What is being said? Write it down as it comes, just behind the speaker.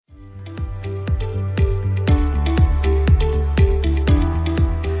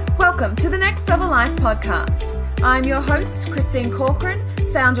Welcome to the Next Level Life podcast. I'm your host, Christine Corcoran,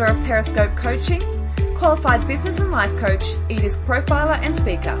 founder of Periscope Coaching, qualified business and life coach, e-disc profiler and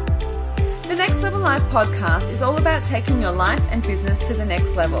speaker. The Next Level Life podcast is all about taking your life and business to the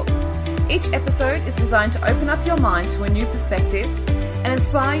next level. Each episode is designed to open up your mind to a new perspective and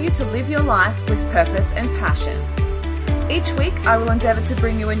inspire you to live your life with purpose and passion. Each week, I will endeavour to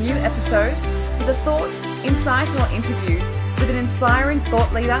bring you a new episode with a thought, insight or interview with an inspiring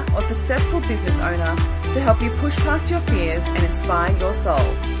thought leader or successful business owner to help you push past your fears and inspire your soul.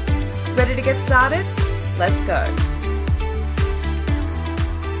 Ready to get started? Let's go.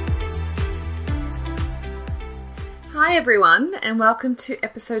 Hi everyone, and welcome to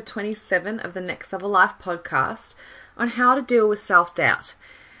episode 27 of the Next Level Life podcast on how to deal with self-doubt.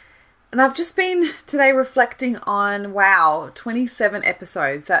 And I've just been today reflecting on, 27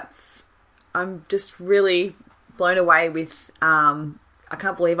 episodes. I'm just really blown away with, I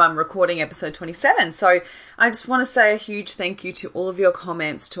can't believe I'm recording episode 27. So I just want to say a huge thank you to all of your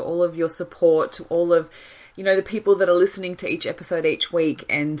comments, to all of your support, to all of, the people that are listening to each episode each week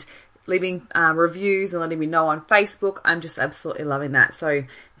and leaving reviews and letting me know on Facebook. I'm just absolutely loving that. So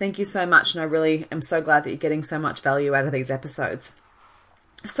thank you so much. And I really am so glad that you're getting so much value out of these episodes.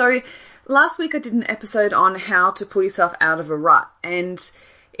 So last week I did an episode on how to pull yourself out of a rut, and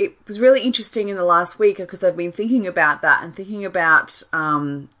it was really interesting in the last week because I've been thinking about that and thinking about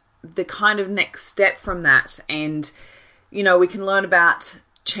the kind of next step from that. And, we can learn about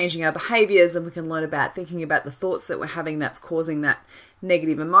changing our behaviors, and we can learn about thinking about the thoughts that we're having that's causing that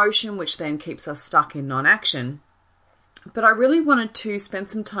negative emotion, which then keeps us stuck in non-action. But I really wanted to spend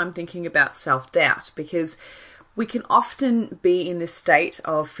some time thinking about self-doubt, because we can often be in this state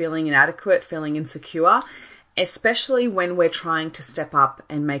of feeling inadequate, feeling insecure, especially when we're trying to step up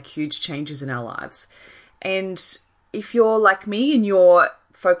and make huge changes in our lives. And if you're like me and you're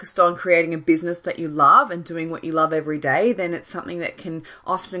focused on creating a business that you love and doing what you love every day, then it's something that can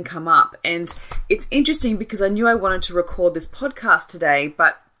often come up. And it's interesting because I knew I wanted to record this podcast today,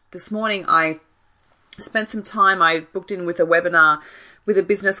 but this morning I spent some time, I booked in with a webinar with a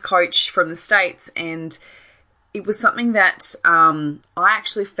business coach from the States, and it was something that I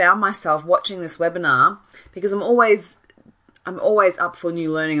actually found myself watching this webinar because I'm always up for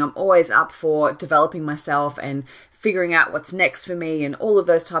new learning. I'm always up for developing myself and figuring out what's next for me and all of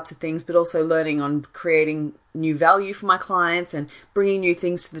those types of things, but also learning on creating new value for my clients and bringing new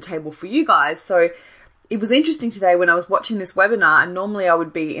things to the table for you guys. So it was interesting today when I was watching this webinar, and normally I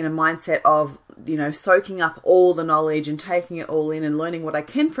would be in a mindset of, soaking up all the knowledge and taking it all in and learning what I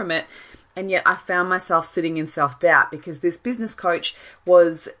can from it. And yet I found myself sitting in self-doubt because this business coach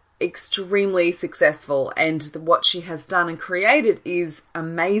was extremely successful, and what she has done and created is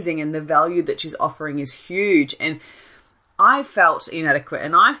amazing, and the value that she's offering is huge. And I felt inadequate,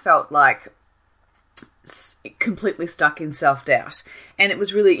 and I felt like completely stuck in self-doubt. And it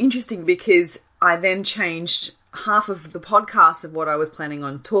was really interesting because I then changed half of the podcast of what I was planning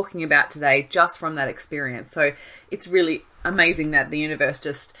on talking about today just from that experience. So it's really amazing that the universe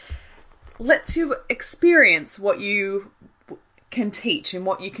just lets you experience what you can teach and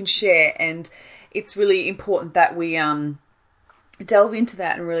what you can share, and it's really important that we delve into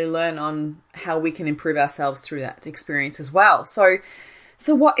that and really learn on how we can improve ourselves through that experience as well. So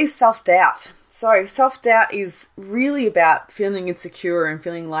what is self-doubt? So self-doubt is really about feeling insecure and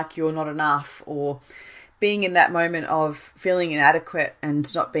feeling like you're not enough, or being in that moment of feeling inadequate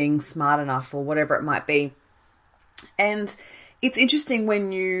and not being smart enough, or whatever it might be. And it's interesting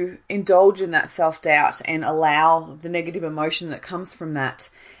when you indulge in that self-doubt and allow the negative emotion that comes from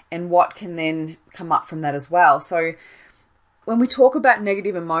that, and what can then come up from that as well. So when we talk about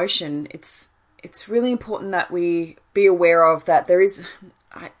negative emotion, it's really important that we be aware of that there is...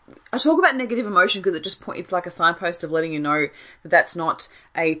 I talk about negative emotion because it's like a signpost of letting you know that that's not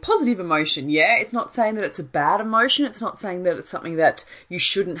a positive emotion. Yeah, it's not saying that it's a bad emotion. It's not saying that it's something that you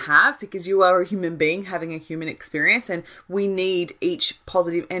shouldn't have, because you are a human being having a human experience, and we need each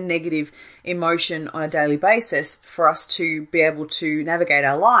positive and negative emotion on a daily basis for us to be able to navigate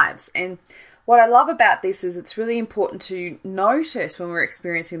our lives. And what I love about this is it's really important to notice when we're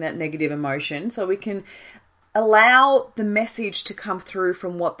experiencing that negative emotion, so we can allow the message to come through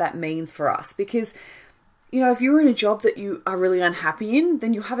from what that means for us. Because, if you're in a job that you are really unhappy in,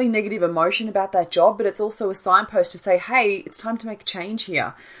 then you're having negative emotion about that job, but it's also a signpost to say, hey, it's time to make a change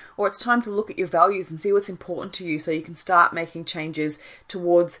here, or it's time to look at your values and see what's important to you, so you can start making changes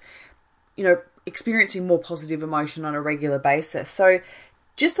towards, experiencing more positive emotion on a regular basis. So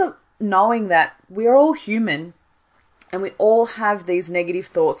just knowing that we're all human, and we all have these negative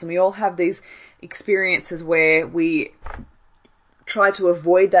thoughts, and we all have these experiences where we try to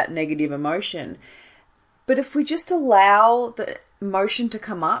avoid that negative emotion. But if we just allow the emotion to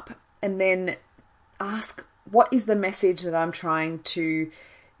come up and then ask, what is the message that I'm trying to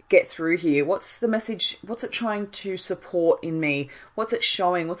get through here? What's the message? What's it trying to support in me? What's it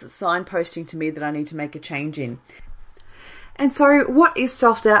showing? What's it signposting to me that I need to make a change in? And so what is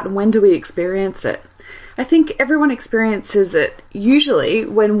self-doubt and when do we experience it? I think everyone experiences it usually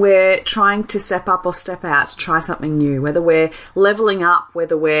when we're trying to step up or step out to try something new, whether we're leveling up,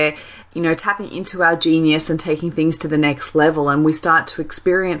 whether we're, tapping into our genius and taking things to the next level, and we start to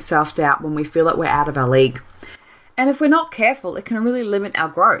experience self-doubt when we feel that we're out of our league. And if we're not careful, it can really limit our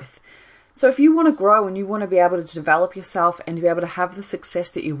growth. So if you want to grow and you want to be able to develop yourself and to be able to have the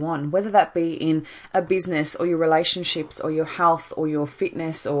success that you want, whether that be in a business or your relationships or your health or your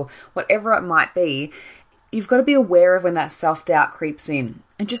fitness or whatever it might be, you've got to be aware of when that self-doubt creeps in,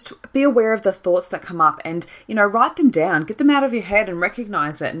 and just be aware of the thoughts that come up and, write them down, get them out of your head and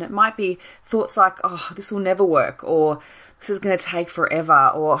recognize it. And it might be thoughts like, oh, this will never work, or this is going to take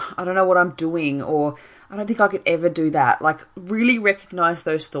forever, or I don't know what I'm doing, or I don't think I could ever do that. Like, really recognize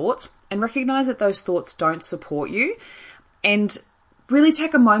those thoughts and recognize that those thoughts don't support you, and really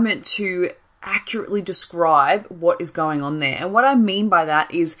take a moment to accurately describe what is going on there. And what I mean by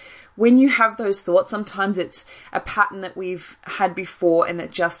that is, when you have those thoughts, sometimes it's a pattern that we've had before, and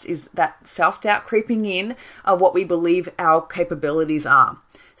it just is that self-doubt creeping in of what we believe our capabilities are.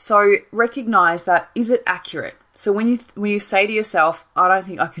 So recognize that, is it accurate? So when you say to yourself, I don't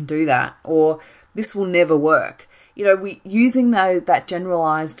think I can do that, or this will never work, using that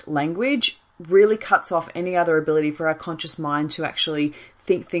generalized language really cuts off any other ability for our conscious mind to actually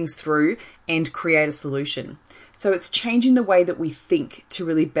think things through and create a solution. So it's changing the way that we think to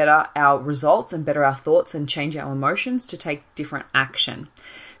really better our results and better our thoughts and change our emotions to take different action.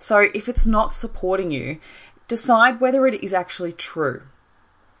 So if it's not supporting you, decide whether it is actually true.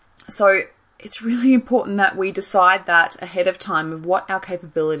 So it's really important that we decide that ahead of time of what our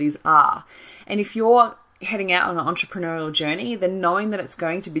capabilities are. And if you're heading out on an entrepreneurial journey, then knowing that it's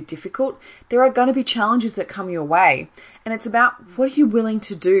going to be difficult, there are going to be challenges that come your way. And it's about, what are you willing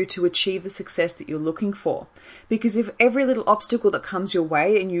to do to achieve the success that you're looking for? Because if every little obstacle that comes your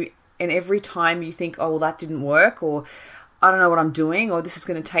way and every time you think, oh, well, that didn't work, or I don't know what I'm doing, or this is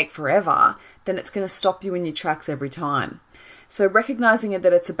going to take forever, then it's going to stop you in your tracks every time. So recognizing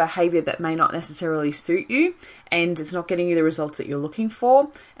that it's a behavior that may not necessarily suit you and it's not getting you the results that you're looking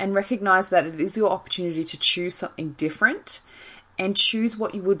for, and recognize that it is your opportunity to choose something different and choose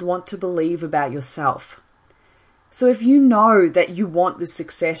what you would want to believe about yourself. So if you know that you want this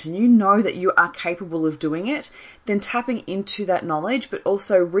success and you know that you are capable of doing it, then tapping into that knowledge, but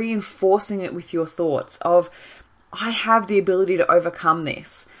also reinforcing it with your thoughts of, I have the ability to overcome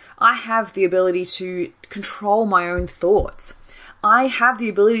this. I have the ability to control my own thoughts. I have the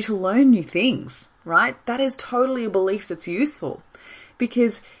ability to learn new things, right? That is totally a belief that's useful,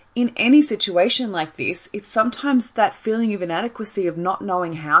 because in any situation like this, it's sometimes that feeling of inadequacy of not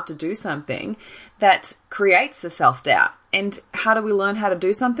knowing how to do something that creates the self-doubt. And how do we learn how to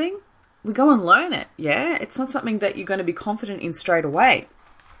do something? We go and learn it, yeah? It's not something that you're going to be confident in straight away.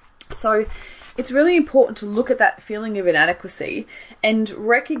 So it's really important to look at that feeling of inadequacy and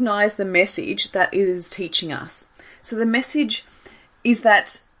recognize the message that it is teaching us. So the message is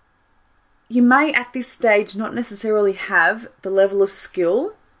that you may at this stage not necessarily have the level of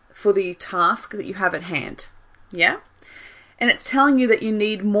skill for the task that you have at hand. Yeah? And it's telling you that you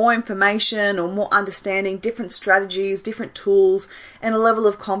need more information or more understanding, different strategies, different tools, and a level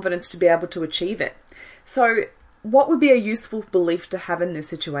of confidence to be able to achieve it. So what would be a useful belief to have in this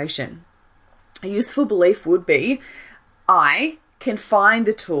situation? A useful belief would be, I can find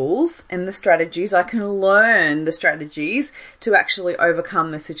the tools and the strategies, I can learn the strategies to actually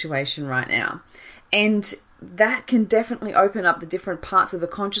overcome the situation right now. And that can definitely open up the different parts of the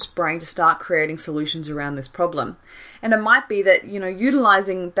conscious brain to start creating solutions around this problem. And it might be that,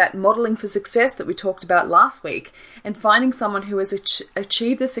 utilizing that modeling for success that we talked about last week and finding someone who has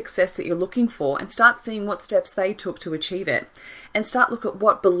achieved the success that you're looking for and start seeing what steps they took to achieve it, and start look at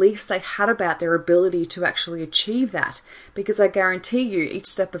what beliefs they had about their ability to actually achieve that. Because I guarantee you, each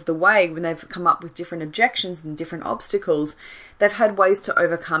step of the way, when they've come up with different objections and different obstacles, they've had ways to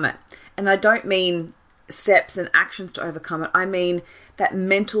overcome it. And I don't mean steps and actions to overcome it. I mean that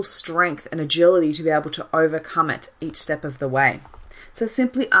mental strength and agility to be able to overcome it each step of the way. So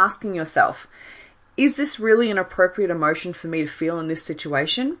simply asking yourself, is this really an appropriate emotion for me to feel in this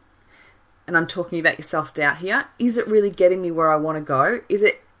situation? And I'm talking about your self-doubt here. Is it really getting me where I want to go? Is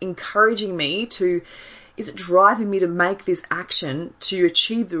it encouraging me to, is it driving me to make this action to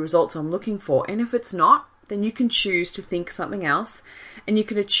achieve the results I'm looking for? And if it's not, then you can choose to think something else, and you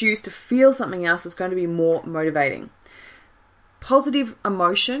can choose to feel something else that's going to be more motivating. Positive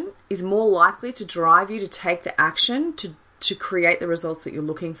emotion is more likely to drive you to take the action to create the results that you're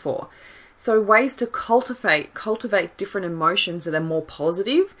looking for. So ways to cultivate different emotions that are more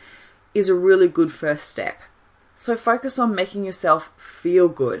positive is a really good first step. So focus on making yourself feel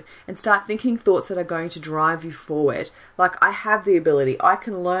good and start thinking thoughts that are going to drive you forward. Like, I have the ability, I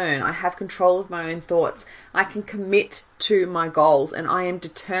can learn, I have control of my own thoughts, I can commit to my goals, and I am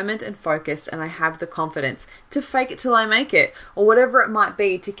determined and focused, and I have the confidence to fake it till I make it, or whatever it might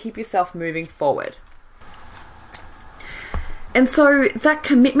be to keep yourself moving forward. And so that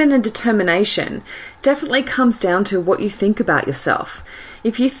commitment and determination definitely comes down to what you think about yourself.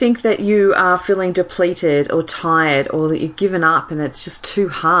 If you think that you are feeling depleted or tired, or that you've given up and it's just too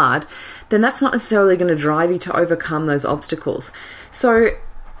hard, then that's not necessarily going to drive you to overcome those obstacles. So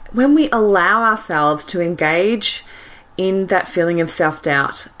when we allow ourselves to engage in that feeling of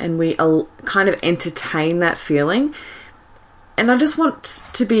self-doubt and we kind of entertain that feeling, and I just want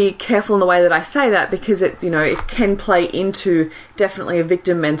to be careful in the way that I say that, because it can play into definitely a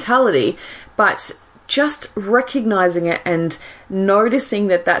victim mentality, but just recognizing it and noticing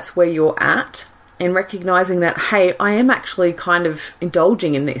that that's where you're at, and recognizing that, hey, I am actually kind of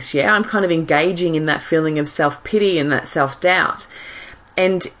indulging in this, yeah? I'm kind of engaging in that feeling of self-pity and that self-doubt.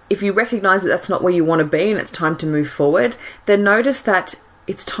 And if you recognize that that's not where you want to be and it's time to move forward, then notice that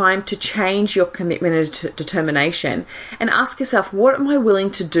it's time to change your commitment and determination, and ask yourself, what am I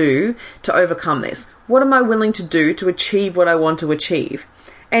willing to do to overcome this? What am I willing to do to achieve what I want to achieve?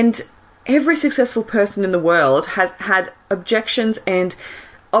 And every successful person in the world has had objections and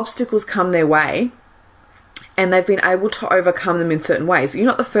obstacles come their way, and they've been able to overcome them in certain ways. You're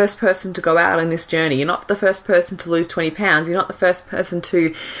not the first person to go out on this journey. You're not the first person to lose 20 pounds. You're not the first person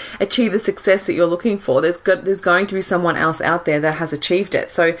to achieve the success that you're looking for. There's going to be someone else out there that has achieved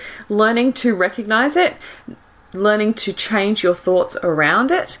it. So learning to recognize it, learning to change your thoughts around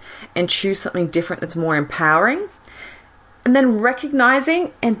it and choose something different that's more empowering, and then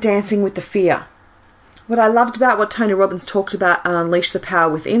recognizing and dancing with the fear. What I loved about what Tony Robbins talked about on Unleash the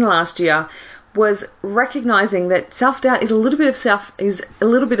Power Within last year was recognizing that self-doubt is a little bit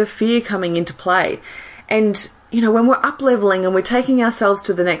of fear coming into play. And, when we're up-leveling and we're taking ourselves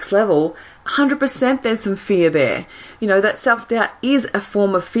to the next level, 100% there's some fear there. That self-doubt is a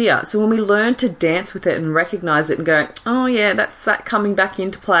form of fear. So when we learn to dance with it and recognize it and go, oh yeah, that's that coming back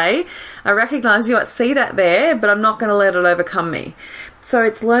into play. I recognize I see that there, but I'm not going to let it overcome me. So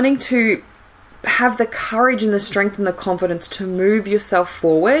it's learning to have the courage and the strength and the confidence to move yourself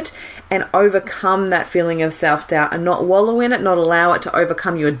forward and overcome that feeling of self-doubt, and not wallow in it, not allow it to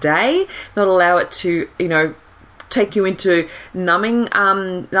overcome your day, not allow it to, take you into numbing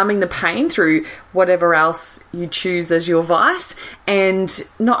the pain through whatever else you choose as your vice, and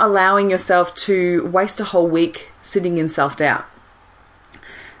not allowing yourself to waste a whole week sitting in self-doubt.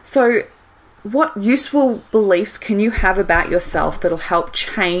 So what useful beliefs can you have about yourself that'll help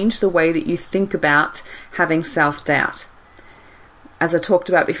change the way that you think about having self-doubt? As I talked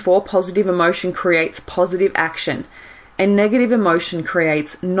about before, positive emotion creates positive action, and negative emotion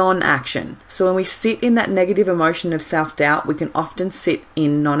creates non-action. So when we sit in that negative emotion of self-doubt, we can often sit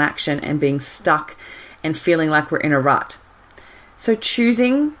in non-action and being stuck and feeling like we're in a rut. So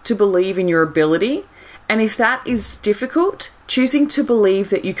choosing to believe in your ability, and if that is difficult, choosing to believe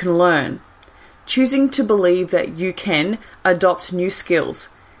that you can learn. Choosing to believe that you can adopt new skills.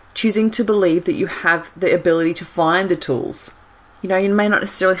 Choosing to believe that you have the ability to find the tools. You may not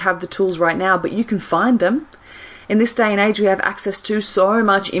necessarily have the tools right now, but you can find them. In this day and age, we have access to so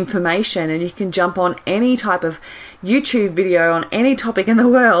much information, and you can jump on any type of YouTube video on any topic in the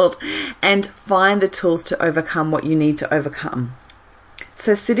world and find the tools to overcome what you need to overcome.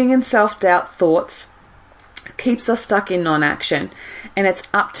 So sitting in self-doubt thoughts keeps us stuck in non-action, and it's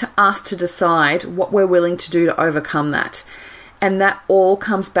up to us to decide what we're willing to do to overcome that. And that all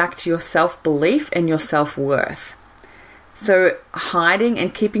comes back to your self-belief and your self-worth. So hiding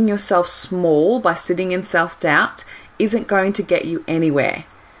and keeping yourself small by sitting in self-doubt isn't going to get you anywhere.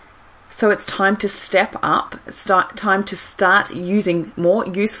 So it's time to step up, time to start using more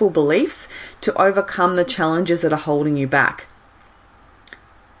useful beliefs to overcome the challenges that are holding you back.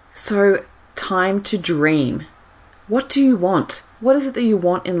 So time to dream. What do you want? What is it that you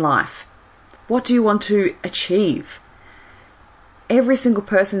want in life? What do you want to achieve? Every single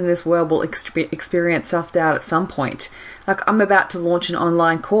person in this world will experience self-doubt at some point. Like, I'm about to launch an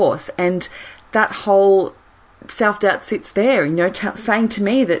online course, and that whole self-doubt sits there, saying to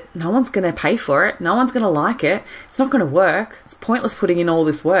me that no one's going to pay for it, no one's going to like it, it's not going to work, it's pointless putting in all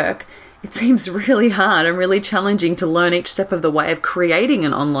this work. it seems really hard and really challenging to learn each step of the way of creating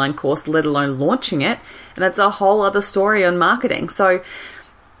an online course, let alone launching it. And that's a whole other story on marketing. So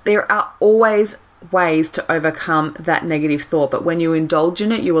there are always ways to overcome that negative thought, but when you indulge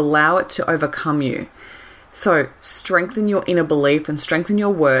in it, you allow it to overcome you. So strengthen your inner belief and strengthen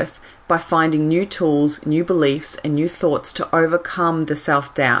your worth by finding new tools, new beliefs, and new thoughts to overcome the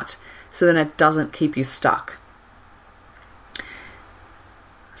self-doubt so that it doesn't keep you stuck.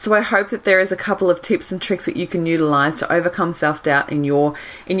 So I hope that there is a couple of tips and tricks that you can utilize to overcome self-doubt in your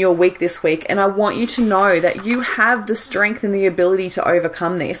week this week. And I want you to know that you have the strength and the ability to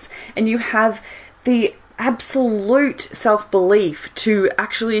overcome this, and you have the absolute self-belief to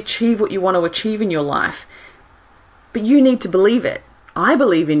actually achieve what you want to achieve in your life. But you need to believe it. I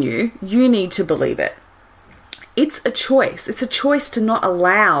believe in you. You need to believe it. It's a choice. It's a choice to not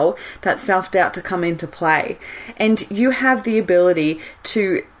allow that self-doubt to come into play. And you have the ability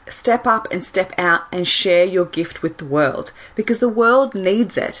to step up and step out and share your gift with the world, because the world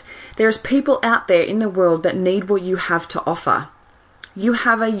needs it. There's people out there in the world that need what you have to offer. You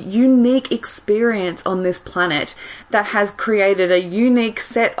have a unique experience on this planet that has created a unique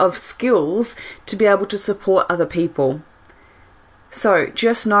set of skills to be able to support other people. So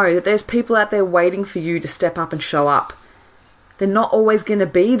just know that there's people out there waiting for you to step up and show up. They're not always going to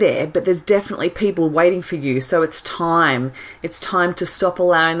be there, but there's definitely people waiting for you. So it's time. It's time to stop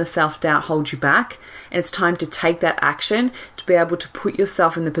allowing the self-doubt hold you back. And it's time to take that action to be able to put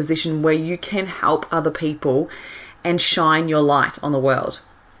yourself in the position where you can help other people and shine your light on the world.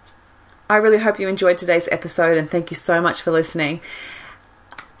 I really hope you enjoyed today's episode, and thank you so much for listening.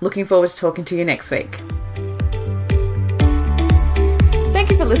 Looking forward to talking to you next week.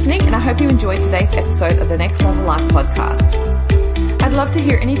 Thank you for listening, and I hope you enjoyed today's episode of the Next Level Life podcast. I'd love to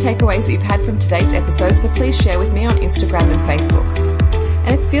hear any takeaways that you've had from today's episode, so please share with me on Instagram and Facebook.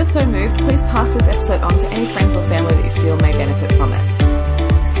 And if you feel so moved, please pass this episode on to any friends or family that you feel may benefit from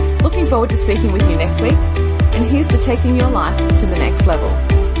it. Looking forward to speaking with you next week, and here's to taking your life to the next level.